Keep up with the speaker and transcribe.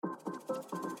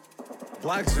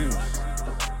Black Zeus,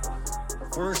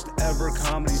 first ever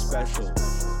comedy special,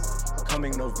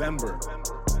 coming November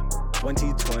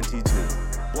 2022.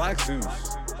 Black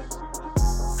Zeus,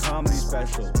 comedy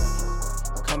special,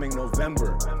 coming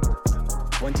November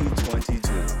 2022.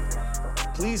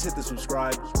 Please hit the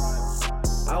subscribe.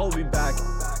 I will be back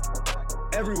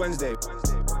every Wednesday,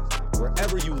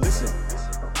 wherever you listen,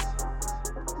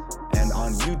 and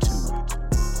on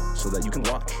YouTube, so that you can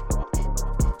watch.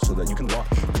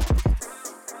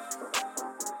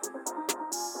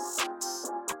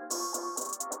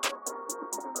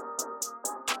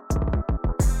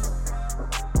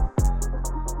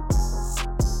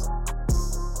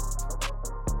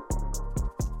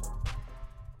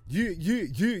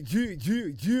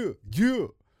 Yeah.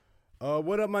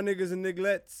 What up, my niggas and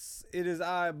nigglets? It is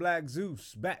I, Black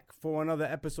Zeus, back for another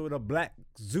episode of Black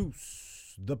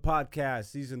Zeus, the podcast,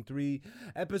 season 3,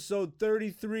 episode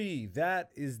 33.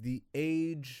 That is the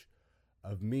age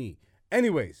of me.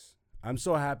 Anyways, I'm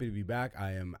so happy to be back.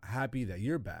 I am happy that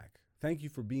you're back. Thank you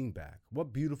for being back.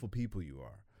 What beautiful people you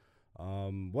are.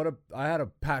 I had a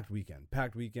packed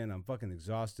weekend. I'm fucking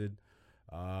exhausted.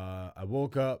 I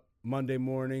woke up Monday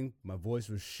morning. My voice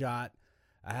was shot.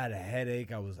 I had a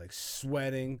headache. I was like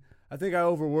sweating. I think I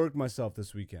overworked myself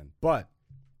this weekend, but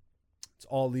it's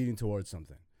all leading towards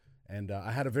something. And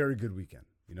I had a very good weekend.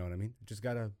 You know what I mean? Just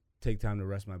got to take time to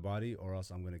rest my body or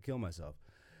else I'm going to kill myself.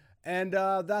 And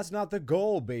that's not the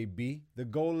goal, baby. The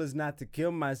goal is not to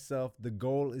kill myself. The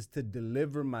goal is to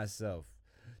deliver myself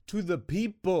to the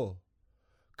people.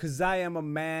 Because I am a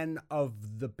man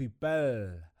of the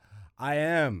people. I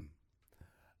am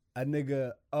a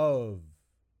nigga of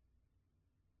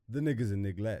the niggas and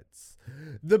nigglets.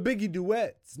 The Biggie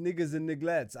duets, niggas and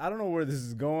nigglets. I don't know where this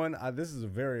is going. This is a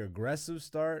very aggressive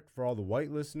start for all the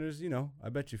white listeners. You know, I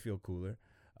bet you feel cooler.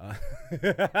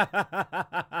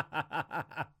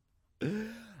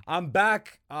 I'm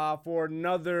back for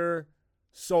another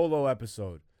solo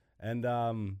episode. And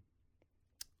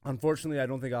unfortunately, I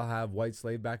don't think I'll have White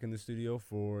Slave back in the studio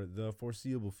for the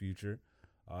foreseeable future.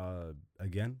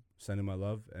 Again, sending my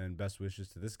love and best wishes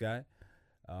to this guy.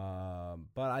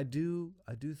 But I do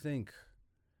think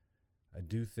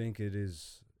it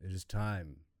is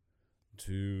time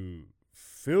to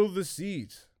fill the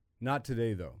seat. Not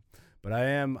today though, but I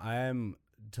am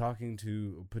talking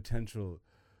to potential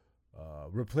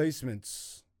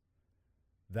replacements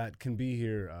that can be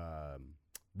here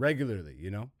regularly,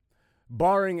 you know,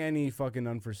 barring any fucking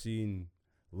unforeseen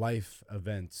life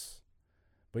events.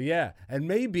 But yeah, and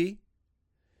maybe,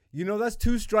 you know, that's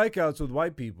 2 strikeouts with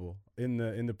white people in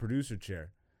the producer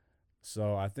chair.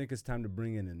 So I think it's time to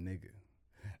bring in a nigga.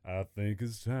 I think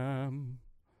it's time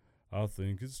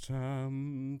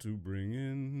to bring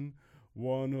in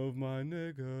one of my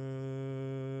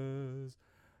niggas.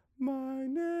 My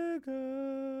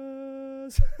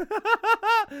niggas.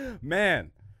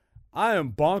 Man, I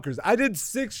am bonkers. I did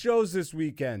 6 shows this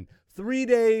weekend. 3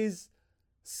 days,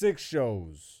 6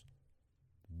 shows.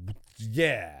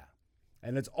 Yeah.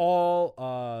 And it's all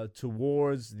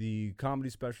towards the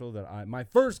comedy special my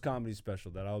first comedy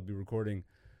special that I'll be recording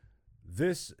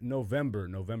this November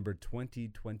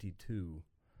 2022.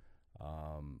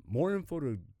 More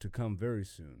info to come very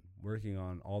soon. Working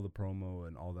on all the promo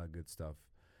and all that good stuff.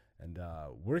 And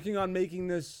working on making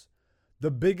this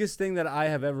the biggest thing that I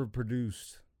have ever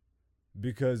produced,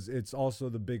 because it's also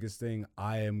the biggest thing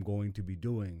I am going to be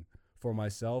doing for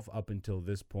myself up until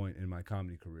this point in my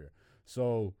comedy career.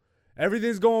 So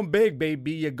everything's going big,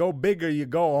 baby. You go big or you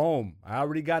go home. I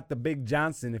already got the Big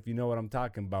Johnson, if you know what I'm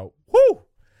talking about. Woo!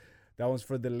 That one's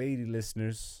for the lady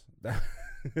listeners. I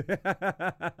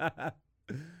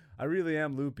really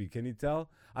am loopy. Can you tell?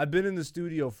 I've been in the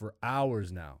studio for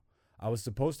hours now. I was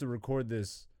supposed to record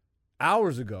this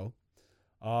hours ago.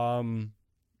 But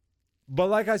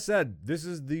like I said, this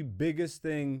is the biggest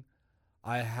thing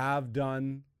I have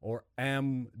done or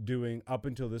am doing up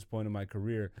until this point in my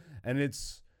career. And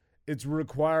it's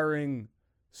requiring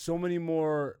so many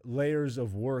more layers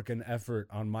of work and effort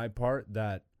on my part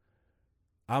that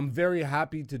I'm very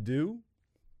happy to do,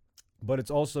 but it's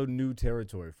also new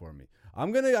territory for me.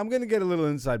 I'm gonna get a little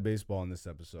inside baseball in this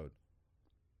episode.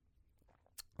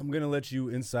 I'm gonna let you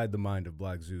inside the mind of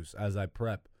Black Zeus as I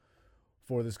prep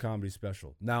for this comedy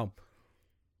special. Now,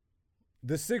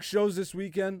 the 6 shows this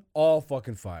weekend, all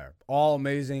fucking fire, all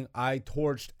amazing. I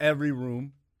torched every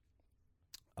room.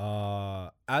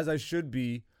 As I should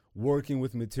be, working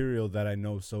with material that I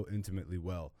know so intimately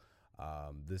well.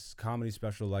 This comedy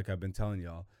special, like I've been telling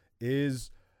y'all,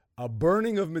 is a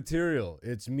burning of material.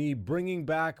 It's me bringing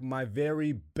back my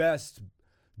very best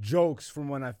jokes from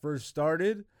when I first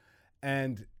started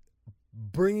and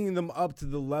bringing them up to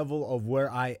the level of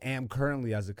where I am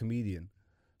currently as a comedian.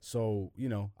 So, you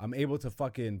know, I'm able to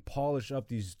fucking polish up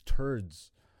these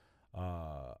turds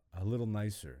a little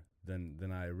nicer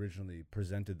than I originally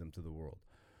presented them to the world.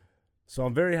 So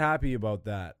I'm very happy about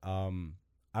that. I'm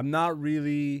not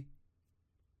really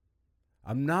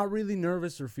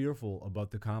nervous or fearful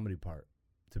about the comedy part,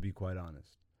 to be quite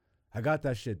honest. I got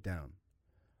that shit down.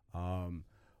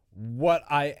 What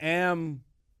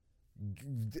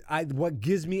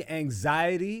gives me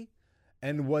anxiety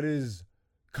and what is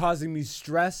causing me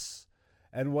stress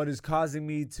and what is causing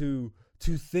me to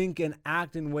think and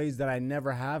act in ways that I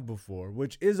never have before,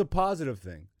 which is a positive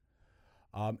thing,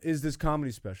 is this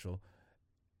comedy special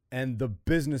and the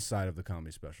business side of the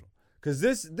comedy special. Because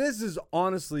this is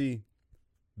honestly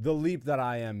the leap that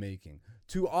I am making.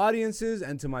 To audiences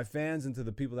and to my fans and to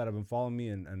the people that have been following me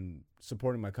and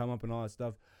supporting my come up and all that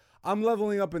stuff, I'm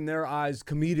leveling up in their eyes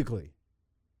comedically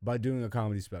by doing a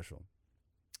comedy special.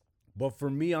 But for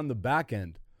me on the back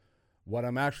end, what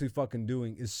I'm actually fucking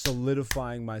doing is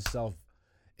solidifying myself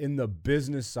in the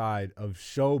business side of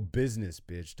show business,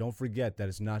 bitch. Don't forget that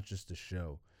it's not just a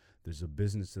show. There's a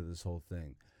business to this whole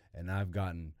thing. And I've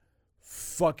gotten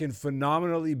fucking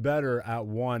phenomenally better at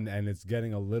one, and it's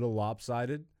getting a little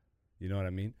lopsided. You know what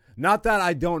I mean? Not that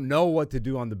I don't know what to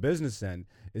do on the business end.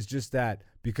 It's just that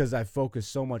because I focus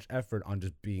so much effort on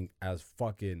just being as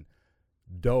fucking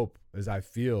dope as I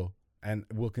feel and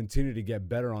will continue to get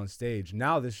better on stage.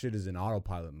 Now this shit is in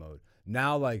autopilot mode.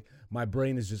 Now, like, my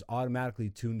brain is just automatically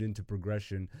tuned into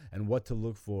progression and what to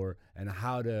look for and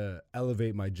how to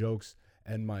elevate my jokes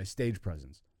and my stage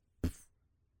presence.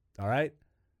 All right?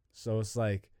 So it's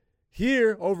like,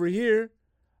 over here,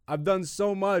 I've done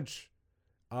so much.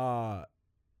 I've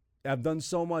done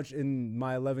so much in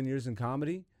my 11 years in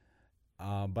comedy,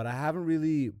 but I haven't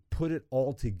really put it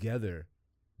all together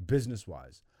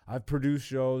business-wise. I've produced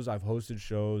shows, I've hosted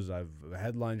shows, I've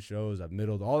headlined shows, I've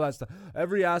middled, all that stuff.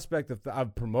 Every aspect of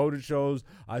I've promoted shows.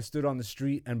 I stood on the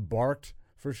street and barked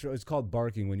for shows. It's called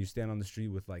barking when you stand on the street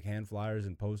with like hand flyers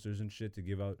and posters and shit to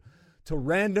give out to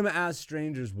random ass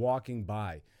strangers walking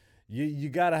by. You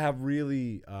gotta have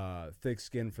really thick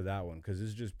skin for that one, because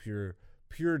it's just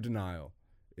pure denial.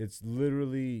 It's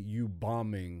literally you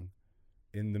bombing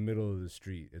in the middle of the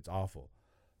street. It's awful.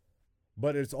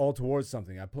 But it's all towards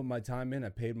something. I put my time in, I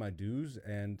paid my dues,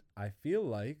 and I feel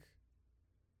like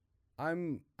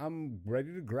I'm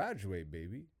ready to graduate,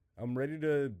 baby. I'm ready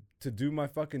to do my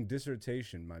fucking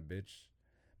dissertation, my bitch.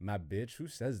 My bitch? Who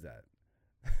says that?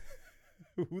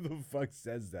 Who the fuck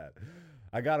says that?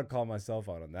 I gotta call myself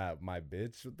out on that. My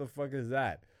bitch? What the fuck is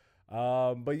that?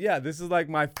 But yeah, this is like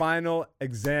my final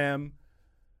exam.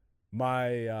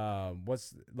 My,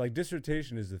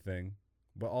 dissertation is the thing,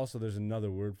 but also there's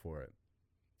another word for it.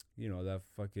 You know, that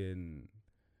fucking,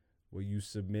 what you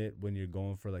submit when you're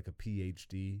going for like a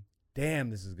PhD. Damn,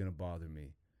 this is gonna bother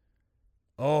me.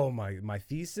 Oh, my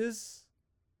thesis?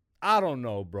 I don't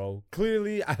know, bro.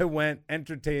 Clearly, I went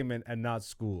entertainment and not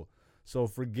school. So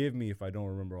forgive me if I don't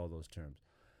remember all those terms.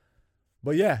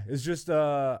 But yeah, it's just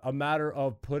a matter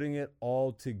of putting it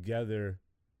all together,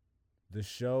 the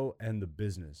show and the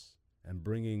business, and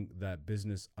bringing that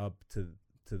business up to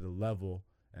the level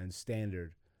and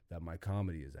standard that my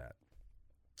comedy is at.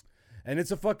 And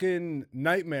it's a fucking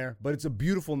nightmare, but it's a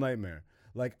beautiful nightmare.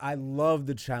 Like, I love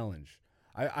the challenge.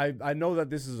 I know that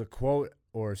this is a quote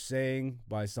or a saying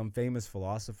by some famous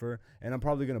philosopher, and I'm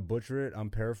probably going to butcher it. I'm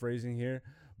paraphrasing here.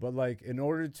 But, like, in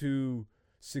order to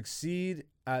succeed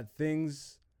at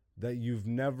things that you've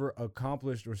never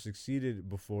accomplished or succeeded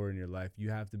before in your life, you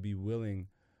have to be willing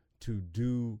to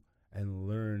do and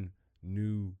learn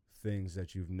new things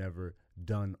that you've never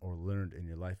done or learned in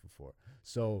your life before.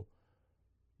 So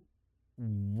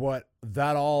what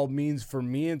that all means for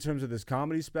me in terms of this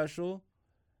comedy special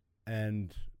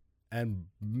and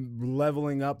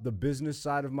leveling up the business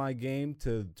side of my game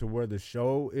to where the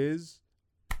show is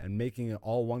and making it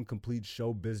all one complete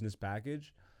show business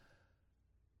package.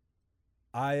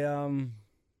 Like,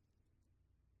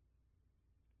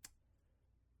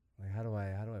 how do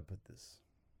I put this?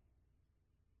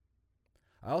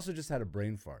 I also just had a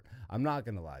brain fart. I'm not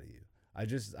gonna lie to you.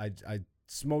 I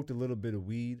smoked a little bit of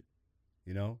weed,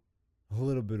 you know, a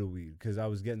little bit of weed, because I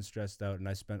was getting stressed out, and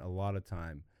I spent a lot of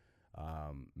time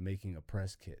making a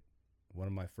press kit, one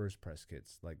of my first press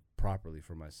kits, like properly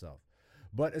for myself.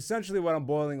 But essentially what I'm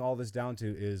boiling all this down to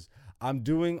is I'm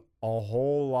doing a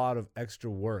whole lot of extra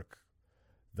work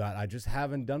that I just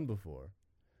haven't done before.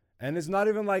 And it's not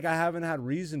even like I haven't had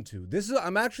reason to.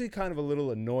 I'm actually kind of a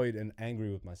little annoyed and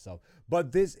angry with myself.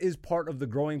 But this is part of the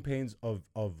growing pains of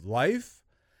life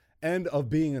and of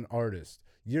being an artist.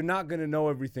 you're not going to know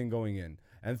everything going in.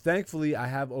 And thankfully, I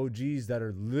have OGs that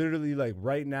are literally like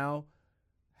right now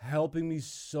helping me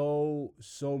so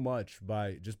much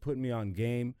by just putting me on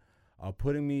game,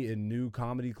 putting me in new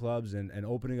comedy clubs and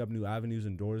opening up new avenues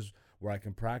and doors where I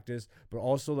can practice, but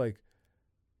also like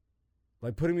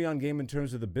putting me on game in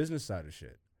terms of the business side of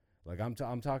shit. Like I'm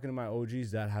talking to my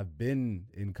OGs that have been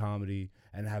in comedy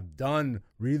and have done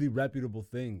really reputable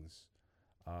things.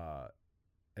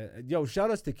 Yo,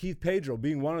 shout outs to Keith Pedro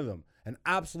being one of them. An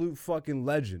absolute fucking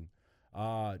legend.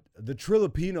 The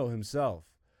Trilipino himself.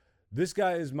 This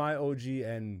guy is my OG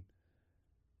and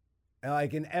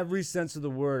like in every sense of the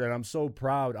word, and I'm so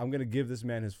proud. I'm going to give this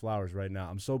man his flowers right now.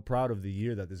 I'm so proud of the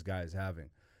year that this guy is having.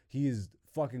 He is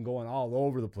fucking going all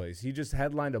over the place. He just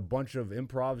headlined a bunch of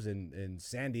improvs in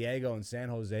San Diego and San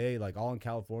Jose, like all in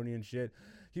California and shit.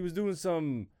 He was doing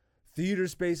some theater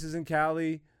spaces in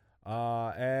Cali,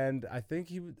 and I think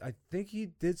he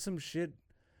did some shit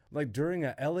like during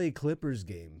a LA Clippers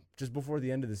game just before the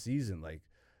end of the season. Like,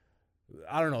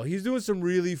 I don't know. He's doing some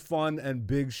really fun and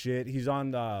big shit. He's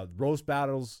on Roast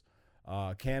Battles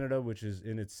Canada, which is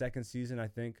in its second season, I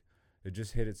think. It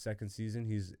just hit its second season.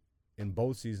 He's in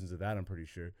both seasons of that, I'm pretty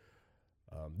sure.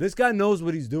 This guy knows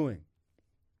what he's doing.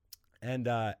 And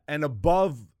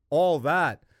above all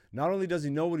that, not only does he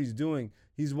know what he's doing,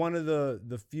 he's one of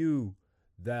the few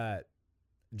that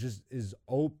just is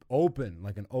open,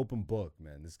 like an open book,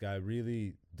 man. This guy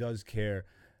really does care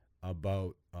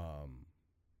about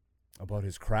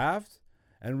his craft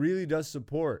and really does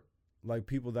support like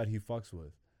people that he fucks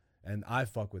with. And I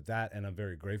fuck with that, and I'm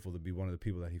very grateful to be one of the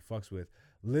people that he fucks with.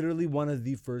 Literally one of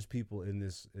the first people in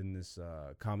this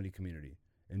comedy community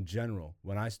in general.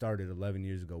 When I started 11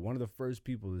 years ago, one of the first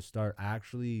people to start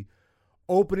actually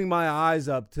opening my eyes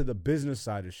up to the business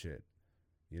side of shit,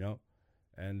 you know?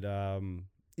 And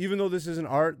even though this is an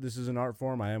art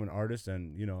form, I am an artist,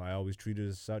 and, you know, I always treat it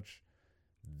as such.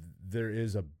 There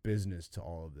is a business to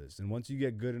all of this. And once you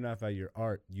get good enough at your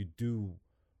art, you do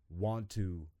want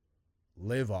to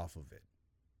live off of it.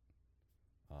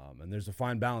 And there's a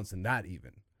fine balance in that,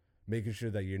 even making sure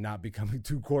that you're not becoming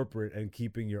too corporate and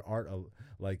keeping your art,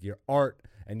 like your art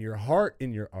and your heart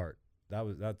in your art.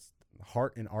 That's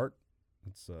heart in art.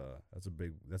 That's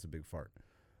a big fart.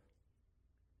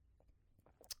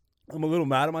 I'm a little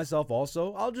mad at myself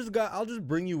also. I'll just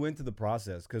bring you into the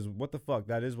process, because what the fuck,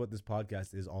 that is what this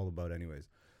podcast is all about anyways.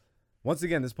 Once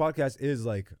again, this podcast is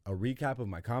like a recap of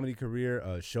my comedy career,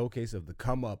 a showcase of the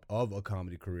come up of a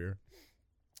comedy career.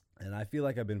 And I feel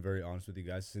like I've been very honest with you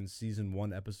guys since season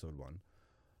 1, episode 1.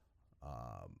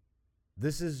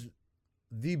 This is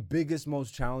the biggest,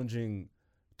 most challenging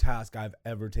task I've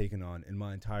ever taken on in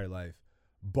my entire life,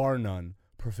 bar none,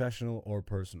 professional or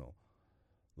personal.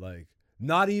 Like,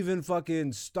 not even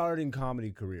fucking starting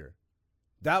comedy career.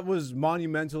 That was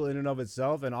monumental in and of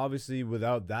itself, and obviously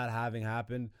without that having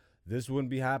happened, this wouldn't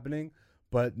be happening.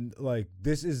 But like,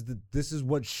 this is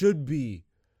what should be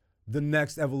the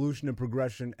next evolution and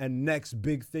progression and next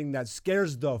big thing that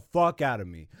scares the fuck out of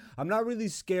me. I'm not really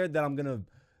scared that I'm gonna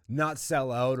not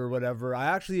sell out or whatever. I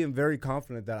actually am very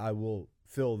confident that I will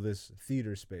fill this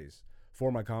theater space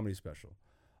for my comedy special.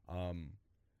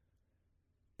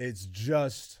 It's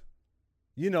just,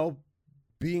 you know,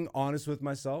 being honest with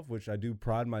myself, which I do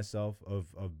pride myself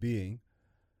of being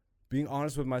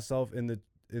honest with myself in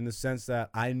the sense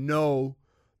that I know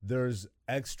there's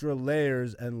extra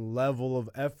layers and level of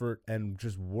effort and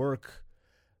just work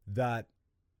that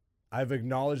I've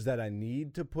acknowledged that I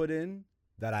need to put in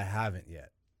that I haven't yet.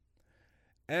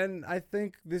 And I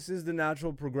think this is the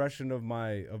natural progression of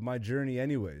my journey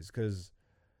anyways, because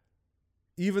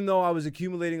even though I was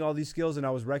accumulating all these skills and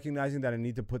I was recognizing that I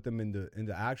need to put them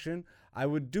into action, I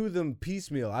would do them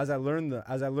piecemeal. As I learned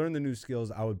the new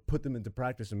skills, I would put them into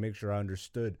practice and make sure I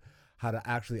understood how to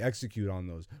actually execute on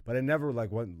those. But I never,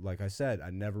 like I said, I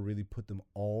never really put them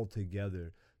all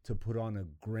together to put on a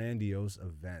grandiose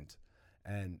event.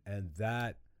 And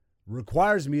that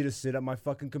requires me to sit at my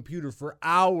fucking computer for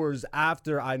hours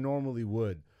after I normally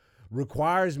would.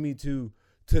 Requires me to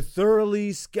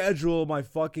thoroughly schedule my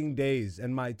fucking days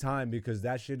and my time, because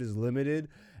that shit is limited.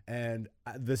 And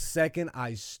the second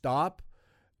I stop,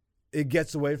 it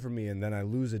gets away from me, and then I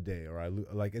lose a day, or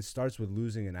it starts with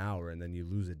losing an hour, and then you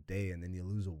lose a day, and then you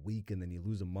lose a week, and then you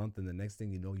lose a month, and the next thing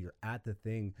you know, you're at the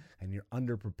thing and you're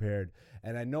underprepared.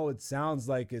 And I know it sounds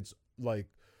like it's like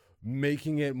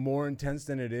making it more intense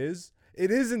than it is. It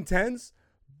is intense,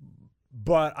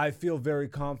 but I feel very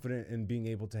confident in being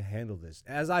able to handle this,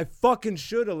 as I fucking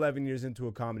should 11 years into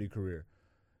a comedy career.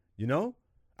 You know?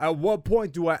 At what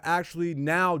point do I actually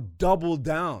now double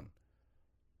down?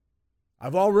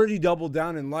 I've already doubled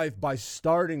down in life by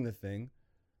starting the thing.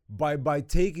 by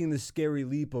taking the scary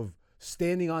leap of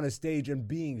standing on a stage and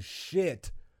being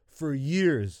shit for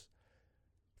years.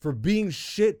 For being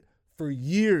shit for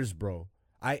years, bro.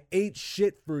 I ate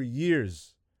shit for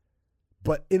years.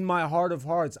 But in my heart of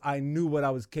hearts, I knew what I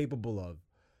was capable of.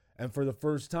 And for the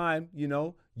first time, you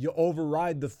know, you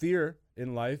override the fear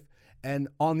in life. And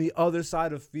on the other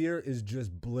side of fear is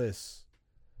just bliss.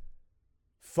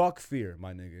 Fuck fear,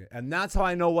 my nigga. And that's how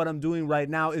I know what I'm doing right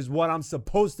now is what I'm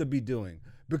supposed to be doing.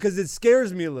 Because it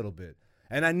scares me a little bit.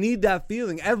 And I need that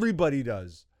feeling. Everybody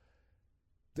does.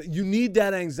 You need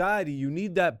that anxiety. You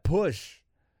need that push.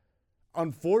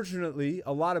 Unfortunately,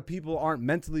 a lot of people aren't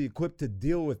mentally equipped to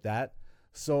deal with that.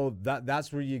 So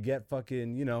that's where you get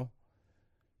fucking, you know,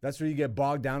 that's where you get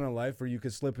bogged down in life, where you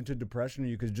could slip into depression, or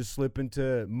you could just slip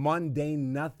into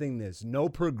mundane nothingness, no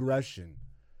progression,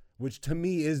 which to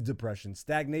me is depression.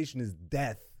 Stagnation is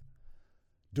death.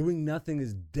 Doing nothing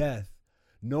is death.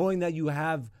 Knowing that you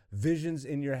have visions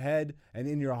in your head and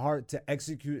in your heart to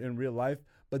execute in real life,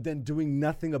 but then doing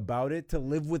nothing about it, to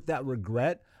live with that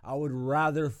regret, I would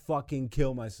rather fucking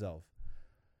kill myself.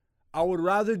 I would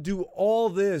rather do all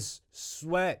this,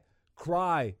 sweat,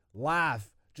 cry,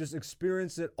 laugh, just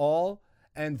experience it all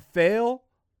and fail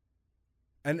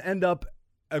and end up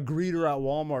a greeter at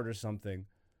Walmart or something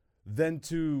than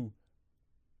to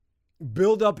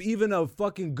build up even a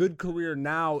fucking good career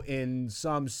now in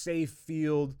some safe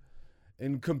field,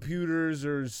 in computers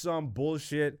or some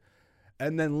bullshit,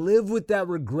 and then live with that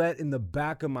regret in the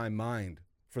back of my mind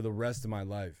for the rest of my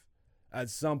life. At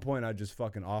some point, I just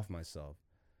fucking off myself.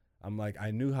 I'm like, I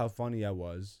knew how funny I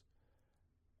was.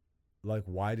 Like,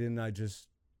 why didn't I just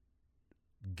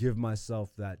give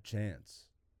myself that chance?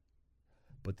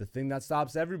 But the thing that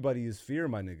stops everybody is fear,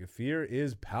 my nigga. Fear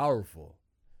is powerful.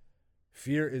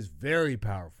 Fear is very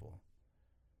powerful.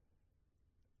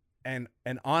 And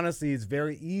honestly, it's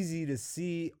very easy to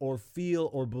see or feel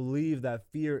or believe that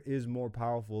fear is more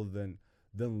powerful than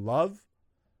love.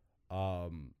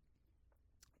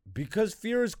 Because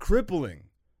fear is crippling.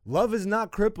 Love is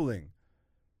not crippling.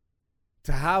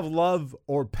 To have love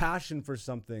or passion for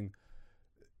something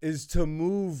is to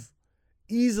move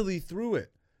easily through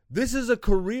it. This is a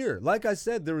career. Like I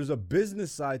said, there is a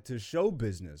business side to show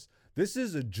business. This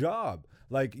is a job.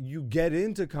 Like, you get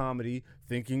into comedy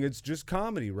thinking it's just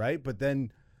comedy, right? But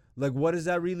then, like, what does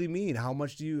that really mean? How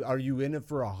much are you in it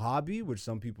for a hobby? Which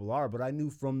some people are, but I knew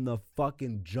from the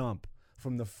fucking jump,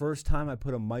 from the first time I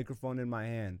put a microphone in my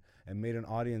hand and made an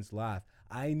audience laugh,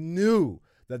 I knew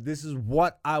that this is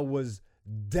what I was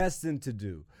destined to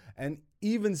do. And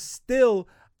even still,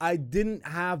 I didn't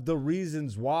have the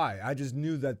reasons why. I just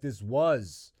knew that this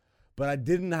was, but I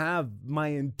didn't have my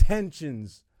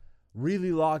intentions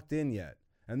really locked in yet.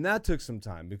 And that took some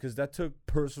time because that took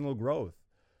personal growth.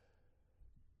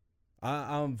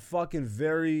 I'm fucking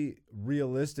very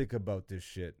realistic about this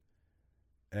shit.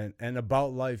 And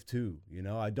about life too. You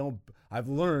know, I've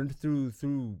learned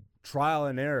through trial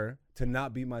and error to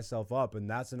not beat myself up. And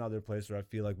that's another place where I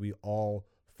feel like we all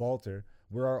falter.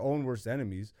 We're our own worst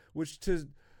enemies, which to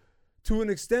an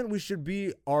extent we should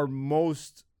be our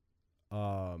most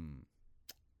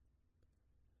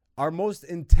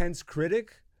intense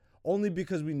critic, only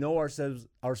because we know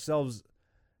ourselves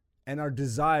and our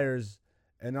desires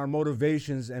and our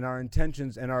motivations and our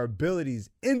intentions and our abilities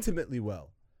intimately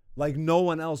well, like no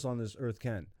one else on this earth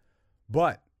can.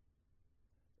 But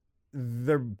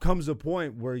there comes a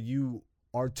point where you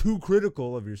are too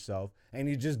critical of yourself and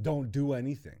you just don't do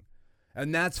anything.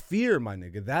 And that's fear, my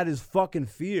nigga. That is fucking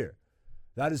fear.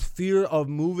 That is fear of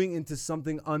moving into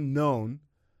something unknown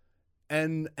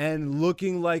and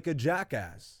looking like a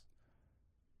jackass.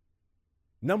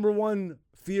 Number one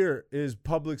fear is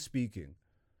public speaking.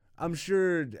 I'm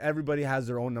sure everybody has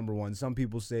their own number one. Some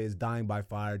people say it's dying by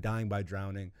fire, dying by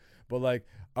drowning. But like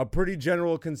a pretty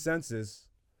general consensus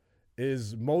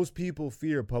is most people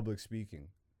fear public speaking.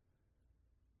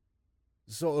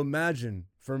 So imagine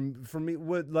for me,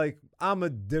 I'm a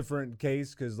different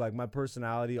case because like my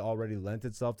personality already lent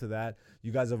itself to that.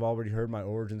 You guys have already heard my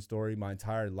origin story. My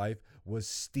entire life was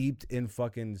steeped in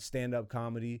fucking stand-up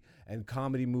comedy and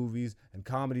comedy movies and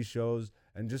comedy shows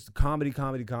and just comedy.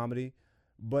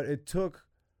 But it took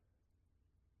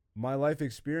my life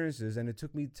experiences and it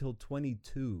took me till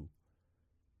 22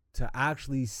 to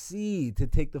actually see, to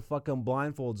take the fucking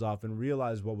blindfolds off and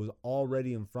realize what was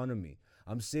already in front of me.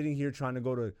 I'm sitting here trying to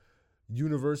go to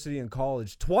university and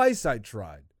college. Twice I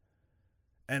tried.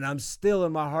 And I'm still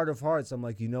in my heart of hearts. I'm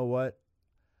like, you know what?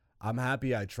 I'm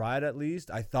happy I tried at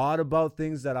least. I thought about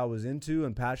things that I was into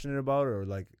and passionate about or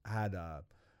like had a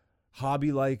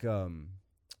hobby like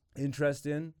interest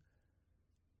in.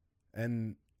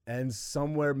 And And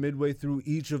somewhere midway through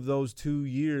each of those 2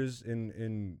 years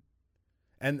and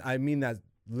I mean that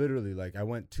literally, like I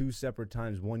went 2 separate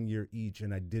times, 1 year each,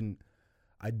 and I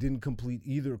didn't complete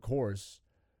either course,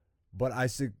 but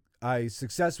I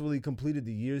successfully completed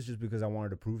the years just because I wanted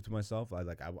to prove to myself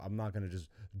I'm not gonna just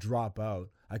drop out.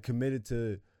 I committed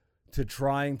to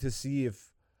trying to see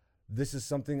if this is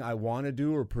something I want to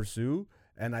do or pursue,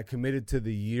 and I committed to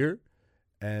the year,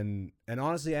 and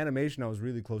honestly, animation I was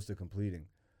really close to completing,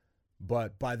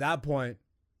 but by that point,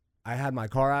 I had my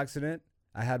car accident.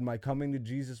 I had my coming to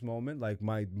Jesus moment, like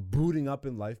my booting up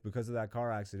in life because of that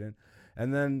car accident,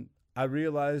 and then I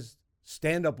realized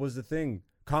stand-up was the thing.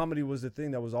 Comedy was the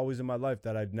thing that was always in my life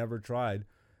that I'd never tried.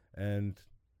 And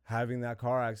having that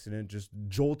car accident just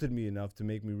jolted me enough to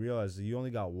make me realize that you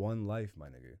only got one life, my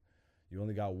nigga. You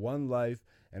only got one life.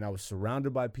 And I was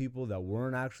surrounded by people that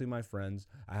weren't actually my friends.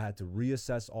 I had to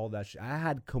reassess all that shit. I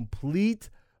had complete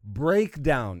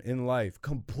breakdown in life.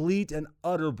 Complete and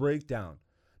utter breakdown.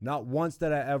 Not once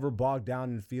did I ever bog down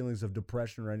in feelings of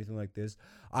depression or anything like this.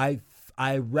 I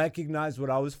recognized what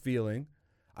I was feeling.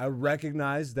 I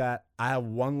recognized that I have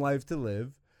one life to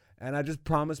live, and I just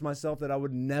promised myself that I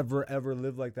would never, ever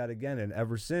live like that again. And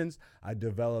ever since, I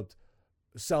developed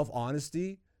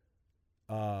self-honesty.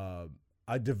 I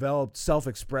developed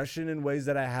self-expression in ways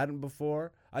that I hadn't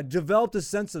before. I developed a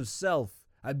sense of self.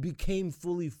 I became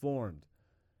fully formed.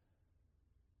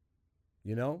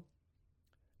 You know?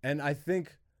 And I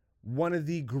think one of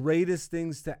the greatest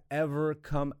things to ever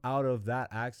come out of that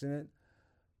accident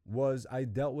was I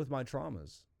dealt with my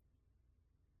traumas.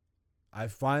 I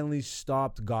finally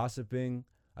stopped gossiping.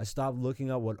 I stopped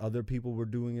looking at what other people were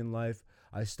doing in life.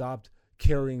 I stopped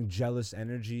carrying jealous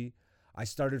energy. I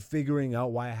started figuring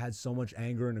out why I had so much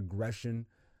anger and aggression,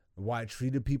 why I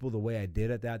treated people the way I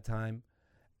did at that time.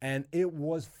 And it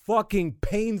was fucking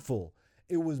painful.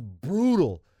 It was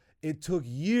brutal. It took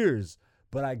years,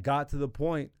 but I got to the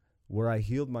point where I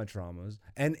healed my traumas.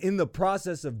 And in the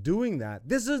process of doing that,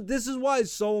 this is why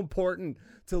it's so important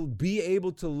to be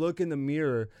able to look in the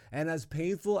mirror. And as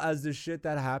painful as the shit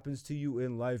that happens to you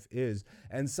in life is,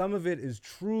 and some of it is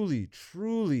truly,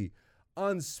 truly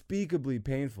unspeakably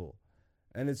painful.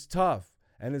 And it's tough.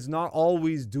 And it's not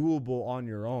always doable on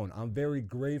your own. I'm very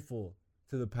grateful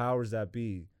to the powers that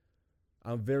be.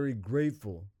 I'm very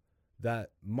grateful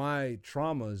that my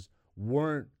traumas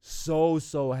weren't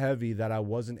so heavy that I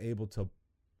wasn't able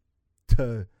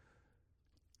to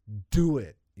do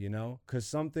it, you know? Because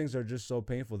some things are just so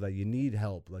painful that you need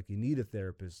help. Like you need a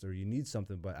therapist or you need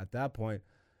something. But at that point,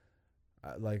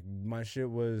 like my shit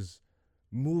was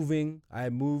moving. I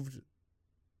had moved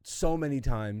so many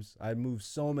times.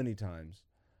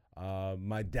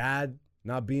 My dad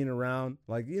not being around,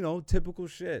 like, you know, typical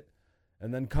shit.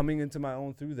 And then coming into my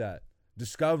own through that,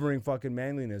 discovering fucking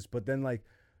manliness. But then like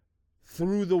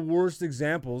through the worst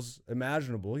examples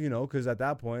imaginable, you know, because at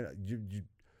that point, you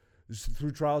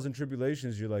through trials and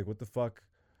tribulations, you're like, what the fuck?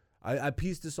 I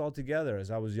pieced this all together as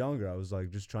I was younger. I was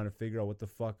like just trying to figure out what the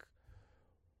fuck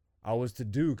I was to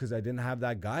do because I didn't have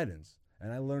that guidance.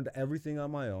 And I learned everything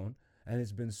on my own. And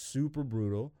it's been super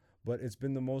brutal, but it's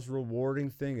been the most rewarding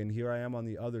thing. And here I am on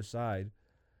the other side,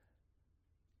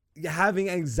 having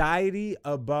anxiety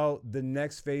about the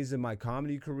next phase in my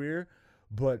comedy career,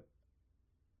 but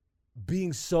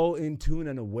being so in tune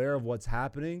and aware of what's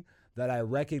happening that I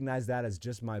recognize that as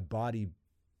just my body,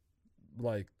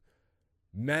 like,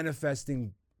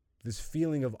 manifesting this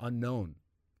feeling of unknown.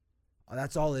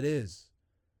 That's all it is.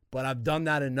 But I've done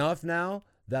that enough now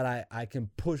that I can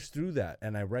push through that,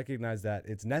 and I recognize that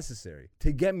it's necessary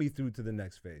to get me through to the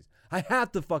next phase. I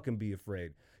have to fucking be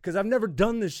afraid because I've never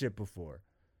done this shit before.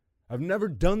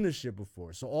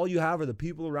 So all you have are the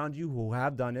people around you who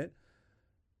have done it.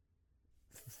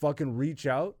 Fucking reach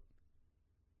out,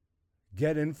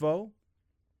 get info,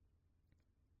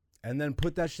 and then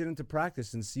put that shit into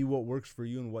practice and see what works for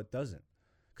you and what doesn't.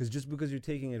 Because just because you're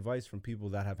taking advice from people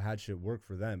that have had shit work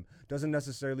for them doesn't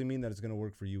necessarily mean that it's going to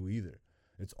work for you either.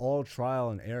 It's all trial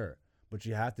and error, but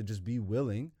you have to just be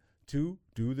willing to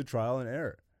do the trial and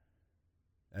error.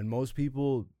 And most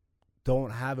people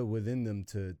don't have it within them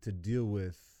to deal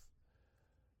with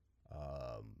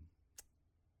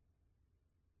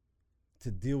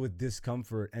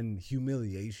discomfort and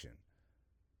humiliation.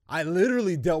 I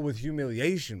literally dealt with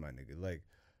humiliation, my nigga. Like,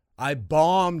 I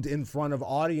bombed in front of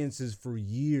audiences for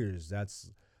years. That's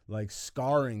like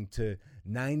scarring to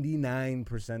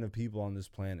 99% of people on this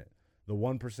planet. The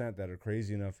 1% that are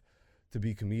crazy enough to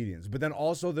be comedians. But then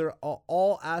also there are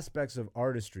all aspects of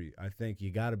artistry. I think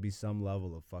you got to be some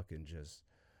level of fucking just.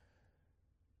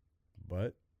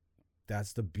 But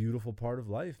that's the beautiful part of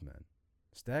life, man.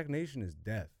 Stagnation is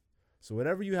death. So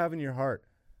whatever you have in your heart,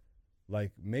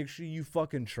 like, make sure you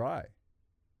fucking try.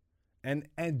 And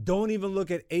don't even look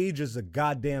at age as a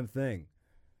goddamn thing.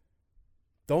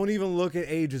 Don't even look at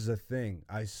age as a thing.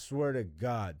 I swear to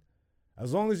God.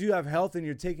 As long as you have health and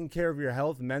you're taking care of your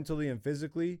health mentally and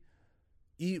physically,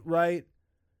 eat right,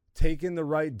 take in the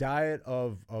right diet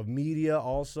of media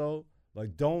also.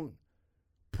 Like, don't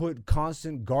put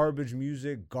constant garbage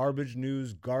music, garbage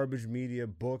news, garbage media,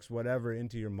 books, whatever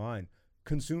into your mind.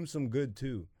 Consume some good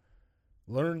too.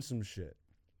 Learn some shit.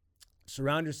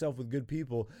 Surround yourself with good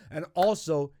people. And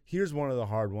also, here's one of the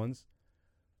hard ones.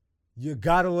 You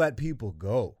gotta let people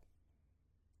go.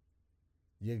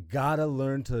 You gotta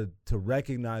learn to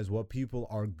recognize what people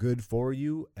are good for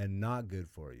you and not good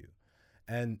for you.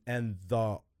 And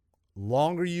the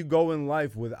longer you go in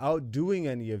life without doing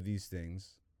any of these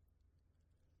things,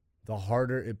 the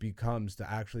harder it becomes to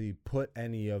actually put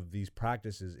any of these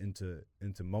practices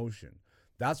into motion.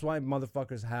 That's why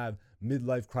motherfuckers have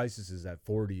midlife crises at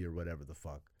 40 or whatever the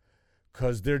fuck.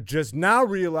 Because they're just now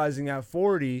realizing at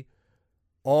 40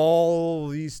 all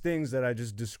these things that I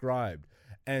just described.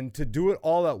 And to do it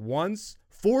all at once,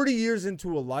 40 years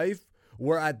into a life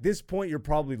where at this point you're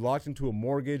probably locked into a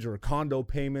mortgage or condo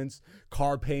payments,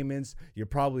 car payments, you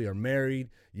probably are married,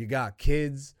 you got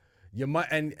kids. You might,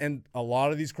 and a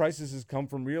lot of these crises come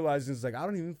from realizing it's like, I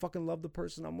don't even fucking love the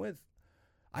person I'm with.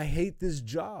 I hate this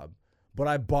job, but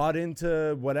I bought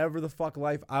into whatever the fuck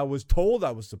life I was told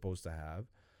I was supposed to have.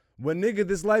 When, nigga,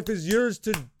 this life is yours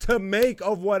to make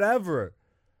of whatever.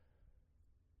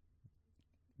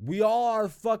 We all are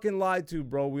fucking lied to,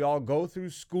 bro. We all go through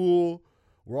school.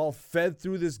 We're all fed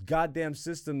through this goddamn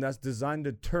system that's designed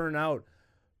to turn out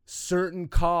certain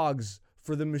cogs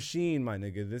for the machine, my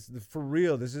nigga. This for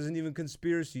real. This isn't even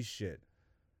conspiracy shit.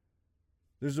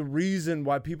 There's a reason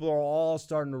why people are all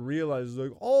starting to realize,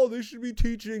 like, oh, they should be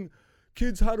teaching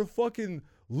kids how to fucking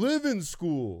live in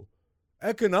school,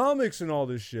 economics and all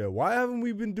this shit. Why haven't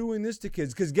we been doing this to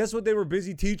kids? Because guess what they were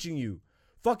busy teaching you?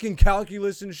 Fucking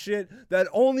calculus and shit that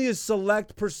only a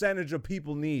select percentage of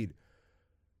people need.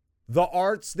 The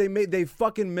arts, they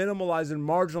fucking minimalize and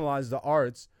marginalize the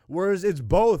arts, whereas it's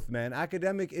both, man.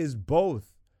 Academic is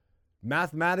both.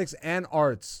 Mathematics and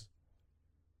arts.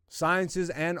 Sciences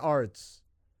and arts.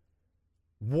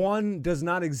 One does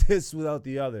not exist without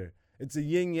the other. It's a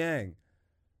yin yang.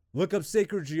 Look up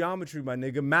sacred geometry, my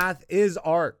nigga. Math is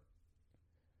art.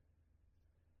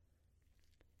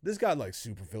 This got like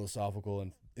super philosophical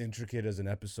and intricate as an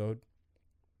episode.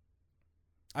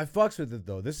 I fucks with it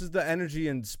though. This is the energy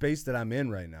and space that I'm in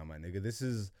right now, my nigga. This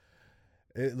is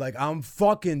like, I'm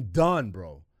fucking done,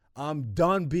 bro. I'm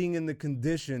done being in the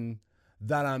condition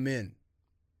that I'm in.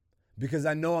 Because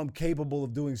I know I'm capable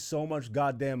of doing so much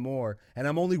goddamn more. And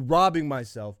I'm only robbing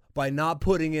myself by not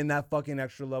putting in that fucking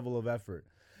extra level of effort.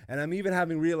 And I'm even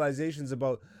having realizations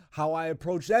about how I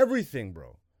approach everything,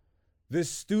 bro. This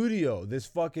studio, this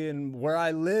fucking where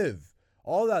I live,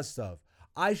 all that stuff.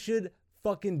 I should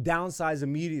fucking downsize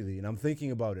immediately. And I'm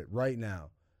thinking about it right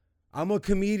now. I'm a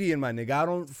comedian, my nigga. I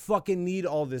don't fucking need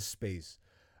all this space.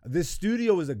 This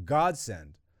studio is a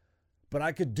godsend. But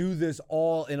I could do this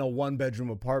all in a one-bedroom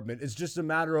apartment. It's just a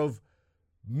matter of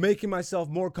making myself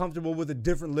more comfortable with a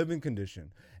different living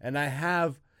condition. And I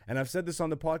have, and I've said this on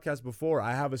the podcast before,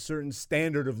 I have a certain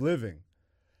standard of living.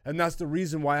 And that's the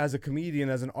reason why, as a comedian,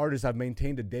 as an artist, I've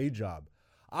maintained a day job.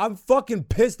 I'm fucking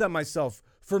pissed at myself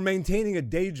for maintaining a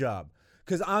day job.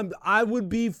 Because I would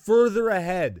be further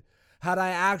ahead had I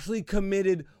actually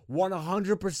committed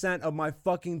 100% of my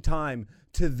fucking time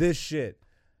to this shit.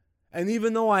 And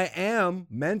even though I am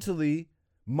mentally,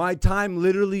 my time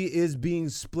literally is being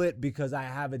split because I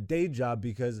have a day job,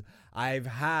 because I've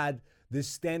had this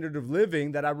standard of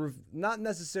living that I not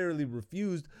necessarily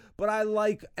refused, but I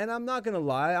like, and I'm not going to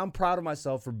lie, I'm proud of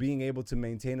myself for being able to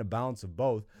maintain a balance of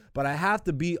both, but I have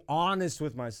to be honest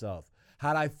with myself.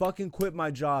 Had I fucking quit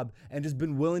my job and just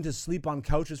been willing to sleep on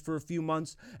couches for a few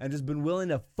months and just been willing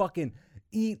to fucking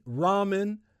eat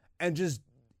ramen and just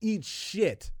eat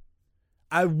shit,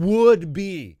 I would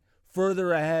be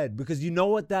further ahead, because you know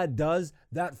what that does?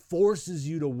 That forces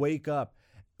you to wake up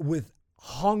with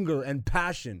hunger and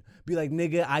passion. Be like,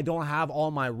 nigga, I don't have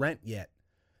all my rent yet.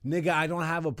 Nigga, I don't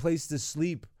have a place to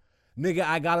sleep. Nigga,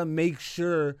 I gotta make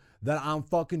sure that I'm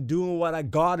fucking doing what I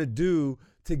gotta do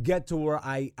to get to where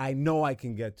I know I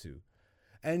can get to.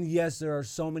 And yes, there are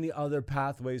so many other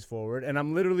pathways forward, and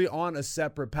I'm literally on a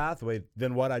separate pathway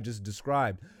than what I just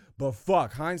described. But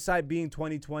fuck, hindsight being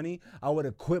 2020, I would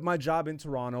have quit my job in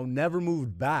Toronto, never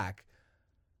moved back.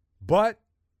 But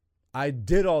I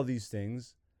did all these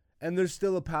things, and there's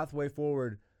still a pathway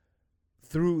forward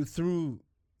through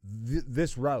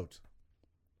this route.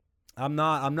 I'm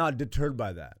not deterred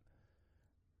by that.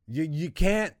 You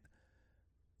can't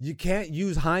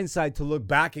use hindsight to look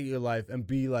back at your life and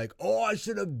be like, oh, I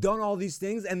should have done all these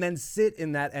things, and then sit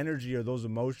in that energy or those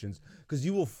emotions, because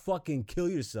you will fucking kill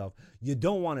yourself. You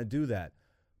don't want to do that.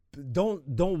 Don't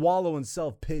wallow in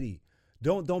self-pity.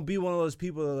 Don't be one of those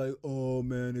people that are like, oh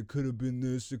man, it could have been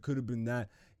this, it could have been that.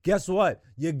 Guess what?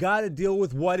 You got to deal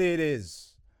with what it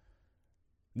is.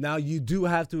 Now, you do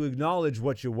have to acknowledge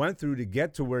what you went through to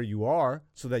get to where you are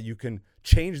so that you can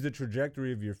change the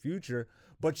trajectory of your future.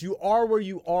 But you are where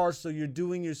you are, so you're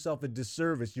doing yourself a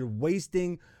disservice. You're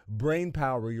wasting brain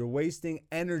power. You're wasting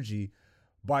energy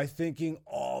by thinking,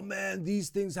 oh man, these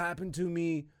things happened to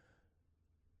me.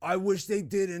 I wish they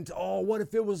didn't. Oh, what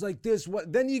if it was like this?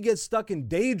 What? Then you get stuck in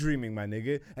daydreaming, my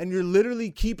nigga, and you're literally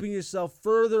keeping yourself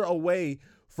further away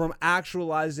from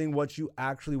actualizing what you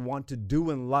actually want to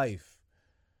do in life.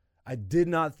 I did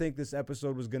not think this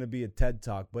episode was going to be a TED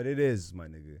Talk, but it is, my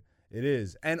nigga. It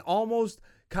is. And almost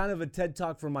kind of a TED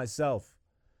Talk for myself.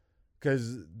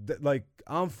 Because, like,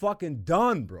 I'm fucking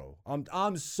done, bro.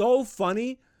 I'm so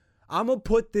funny. I'm going to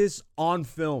put this on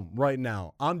film right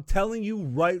now. I'm telling you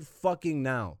right fucking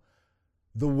now.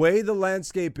 The way the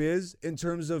landscape is in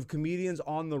terms of comedians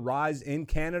on the rise in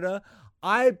Canada,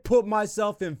 I put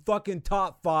myself in fucking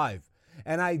top 5.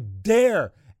 And I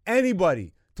dare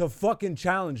anybody to fucking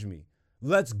challenge me.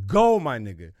 Let's go, my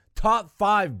nigga. Top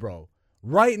 5, bro.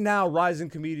 Right now, rising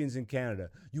comedians in Canada.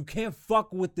 You can't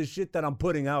fuck with the shit that I'm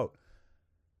putting out.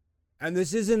 And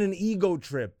this isn't an ego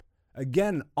trip.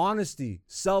 Again, honesty,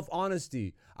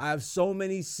 self-honesty. I have so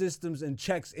many systems and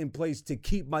checks in place to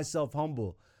keep myself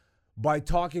humble by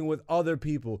talking with other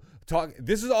people.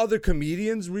 This is other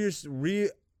comedians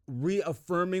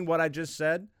reaffirming what I just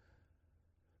said.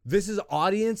 This is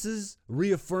audiences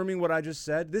reaffirming what I just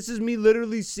said. This is me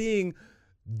literally seeing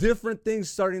different things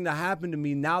starting to happen to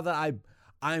me now that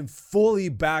I'm fully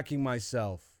backing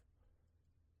myself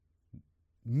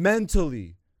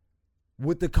mentally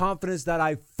with the confidence that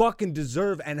I fucking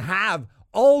deserve and have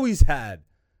always had.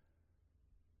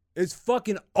 It's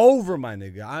fucking over, my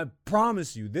nigga. I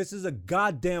promise you. This is a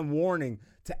goddamn warning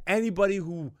to anybody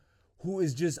who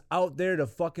is just out there to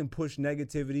fucking push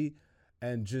negativity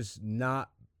and just not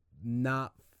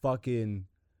fucking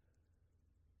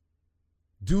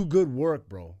do good work,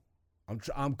 bro.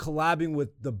 I'm collabing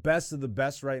with the best of the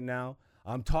best right now.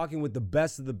 I'm talking with the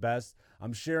best of the best.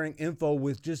 I'm sharing info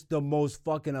with just the most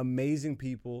fucking amazing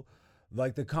people.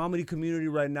 Like, the comedy community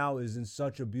right now is in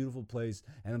such a beautiful place,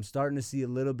 and I'm starting to see a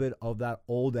little bit of that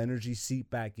old energy seep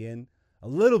back in. A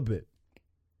little bit.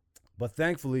 But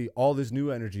thankfully, all this new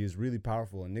energy is really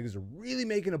powerful, and niggas are really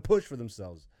making a push for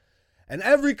themselves. And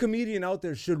every comedian out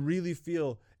there should really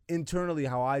feel internally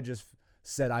how I just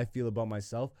said I feel about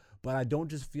myself. But I don't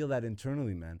just feel that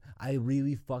internally, man. I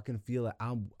really fucking feel it.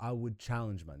 I would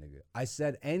challenge, my nigga. I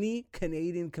said any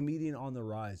Canadian comedian on the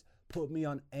rise, put me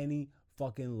on any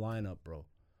fucking lineup, bro.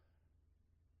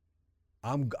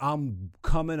 I'm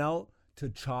coming out to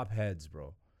chop heads,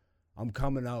 bro. I'm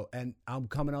coming out, and I'm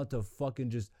coming out to fucking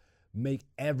just make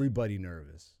everybody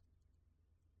nervous.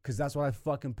 Because that's what I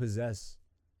fucking possess.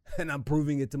 And I'm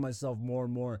proving it to myself more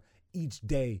and more each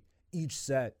day, each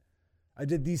set. I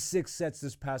did these 6 sets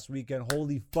this past weekend.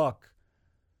 Holy fuck.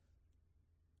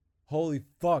 Holy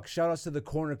fuck. Shout outs to the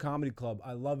Corner Comedy Club.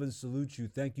 I love and salute you.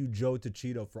 Thank you, Joe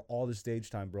Tachito, for all the stage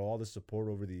time, bro. All the support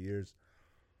over the years.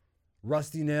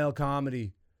 Rusty Nail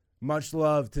Comedy. Much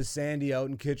love to Sandy out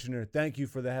in Kitchener. Thank you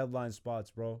for the headline spots,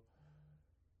 bro.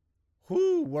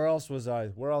 Whoo, where else was I?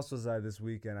 Where else was I this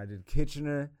weekend? I did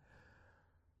Kitchener.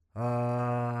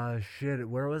 Shit.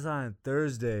 Where was I on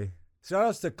Thursday? Shout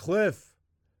outs to Cliff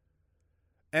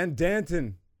and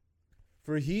Danton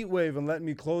for Heatwave and letting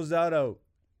me close that out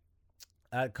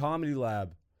at Comedy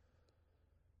Lab.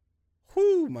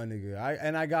 Whoo, my nigga.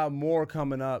 I got more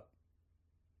coming up.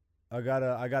 I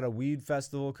got a weed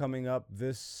festival coming up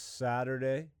this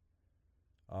Saturday.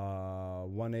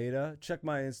 Juanita. Check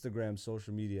my Instagram,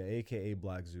 social media, aka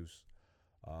Black Zeus.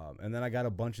 And then I got a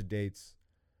bunch of dates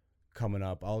coming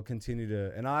up. I'll continue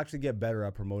to, and I'll actually get better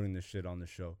at promoting this shit on the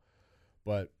show.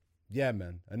 But yeah,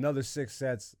 man, another 6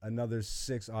 sets, another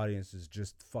 6 audiences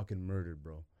just fucking murdered,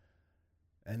 bro.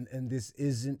 And this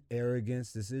isn't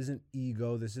arrogance, this isn't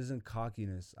ego, this isn't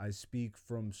cockiness. I speak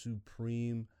from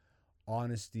supreme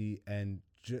honesty and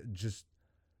just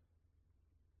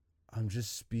I'm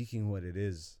just speaking what it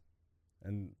is.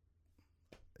 And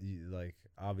like,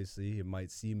 obviously it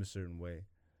might seem a certain way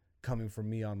coming from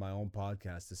me on my own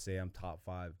podcast to say I'm top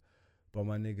 5, but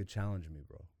my nigga, challenge me,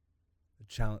 bro.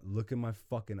 Look in my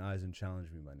fucking eyes and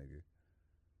challenge me, my nigga.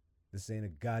 This ain't a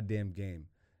goddamn game.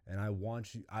 And I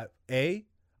want you,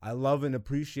 I love and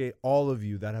appreciate all of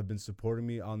you that have been supporting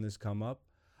me on this come up.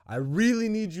 I really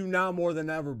need you now more than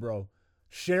ever, bro.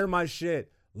 Share my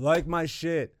shit, like my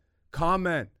shit,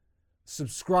 comment,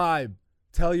 subscribe,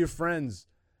 tell your friends.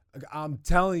 I'm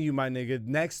telling you, my nigga,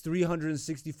 next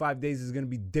 365 days is going to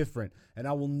be different. And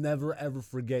I will never, ever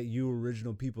forget you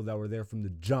original people that were there from the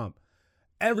jump.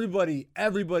 Everybody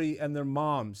and their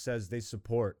mom says they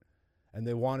support and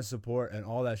they want to support and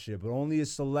all that shit. But only a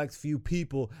select few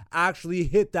people actually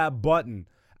hit that button,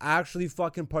 actually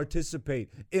fucking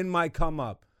participate in my come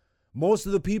up. Most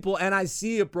of the people, and I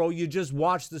see it, bro, you just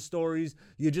watch the stories.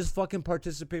 You just fucking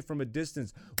participate from a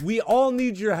distance. We all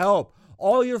need your help.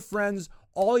 All your friends,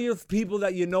 all your people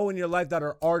that you know in your life that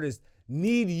are artists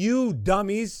need you,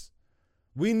 dummies.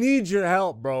 We need your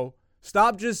help, bro.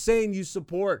 Stop just saying you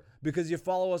support because you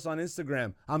follow us on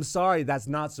Instagram. I'm sorry, that's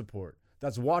not support.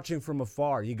 That's watching from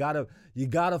afar. You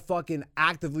gotta fucking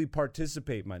actively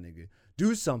participate, my nigga.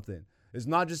 Do something. It's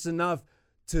not just enough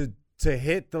to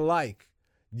hit the like.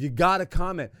 You gotta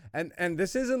comment. And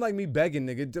this isn't like me begging,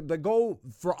 nigga. But go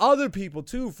for other people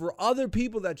too, for other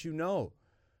people that you know.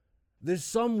 There's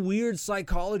some weird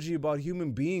psychology about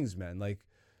human beings, man. Like,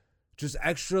 just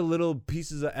extra little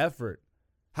pieces of effort.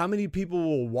 How many people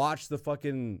will watch the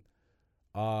fucking,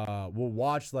 will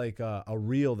watch like a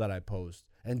reel that I post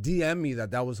and DM me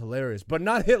that was hilarious, but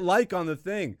not hit like on the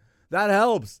thing? That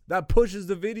helps. That pushes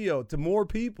the video to more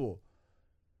people.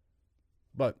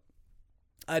 But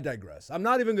I digress. I'm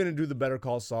not even going to do the Better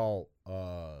Call Saul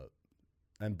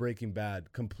and Breaking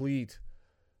Bad complete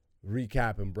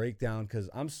recap and breakdown because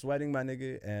I'm sweating, my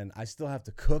nigga, and I still have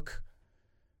to cook.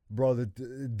 Bro,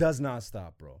 it does not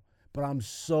stop, bro. But I'm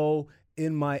so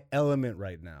in my element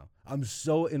right now. I'm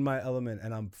so in my element,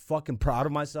 and I'm fucking proud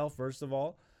of myself, first of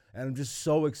all. And I'm just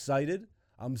so excited.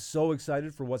 I'm so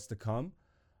excited for what's to come.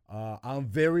 I'm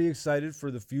very excited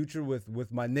for the future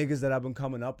with my niggas that I've been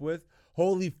coming up with.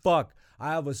 Holy fuck.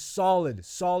 I have a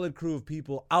solid crew of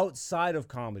people outside of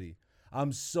comedy.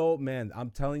 I'm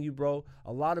telling you, bro,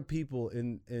 a lot of people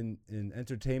in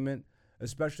entertainment,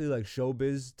 especially like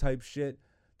showbiz type shit,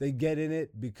 they get in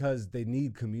it because they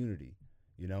need community,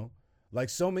 you know? Like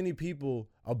so many people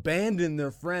abandon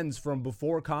their friends from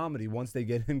before comedy once they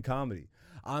get in comedy.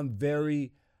 I'm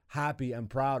very happy and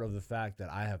proud of the fact that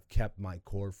I have kept my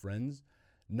core friends,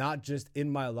 not just in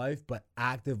my life, but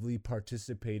actively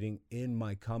participating in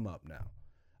my come up now.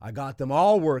 I got them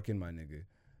all working, my nigga.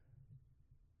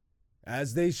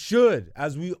 As they should,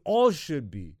 as we all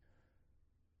should be.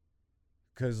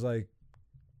 Because, like,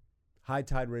 high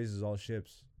tide raises all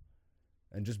ships.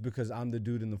 And just because I'm the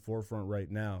dude in the forefront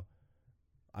right now,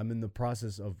 I'm in the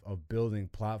process of building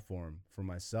a platform for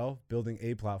myself,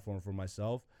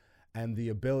 and the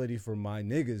ability for my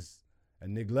niggas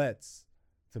and niglettes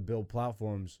to build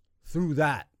platforms through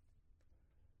that.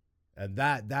 And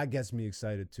that gets me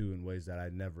excited, too, in ways that I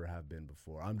never have been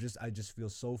before. I just feel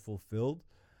so fulfilled.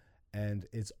 And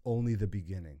it's only the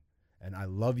beginning. And I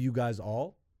love you guys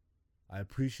all. I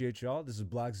appreciate y'all. This is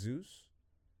Black Zeus.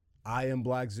 I am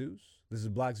Black Zeus. This is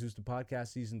Black Zeus, the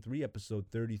podcast, season 3, episode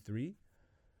 33.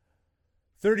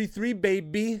 33,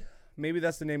 baby. Maybe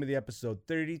that's the name of the episode.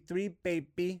 33,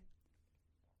 baby.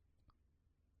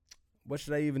 What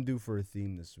should I even do for a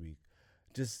theme this week?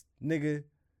 Just, nigga,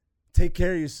 take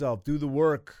care of yourself. Do the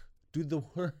work. Do the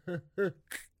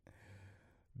work.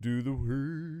 Do the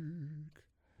work.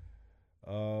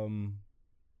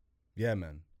 Yeah,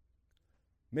 man.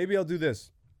 Maybe I'll do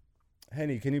this.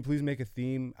 Henny, can you please make a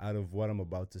theme out of what I'm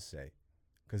about to say?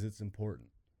 Because it's important.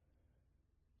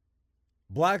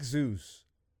 Black Zeus,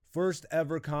 first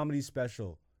ever comedy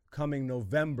special, coming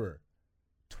November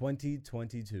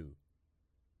 2022.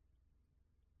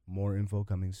 More info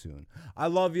coming soon. I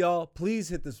love y'all. Please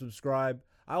hit the subscribe.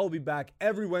 I will be back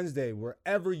every Wednesday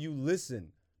wherever you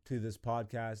listen to this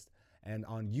podcast and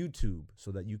on YouTube so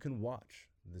that you can watch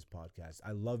this podcast.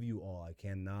 I love you all. I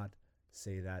cannot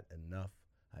say that enough.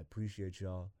 I appreciate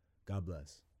y'all. God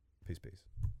bless. Peace, peace.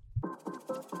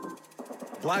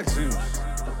 Black Zeus,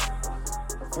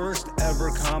 first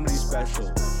ever comedy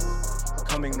special,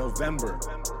 coming November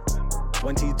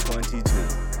 2022.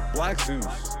 Black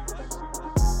Zeus,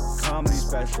 comedy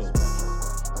special,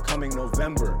 coming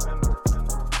November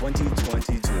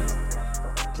 2022.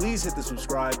 Please hit the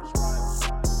subscribe.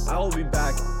 I will be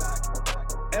back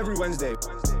every Wednesday,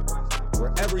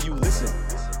 wherever you listen,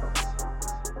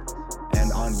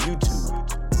 and on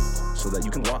YouTube, so that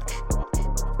you can watch.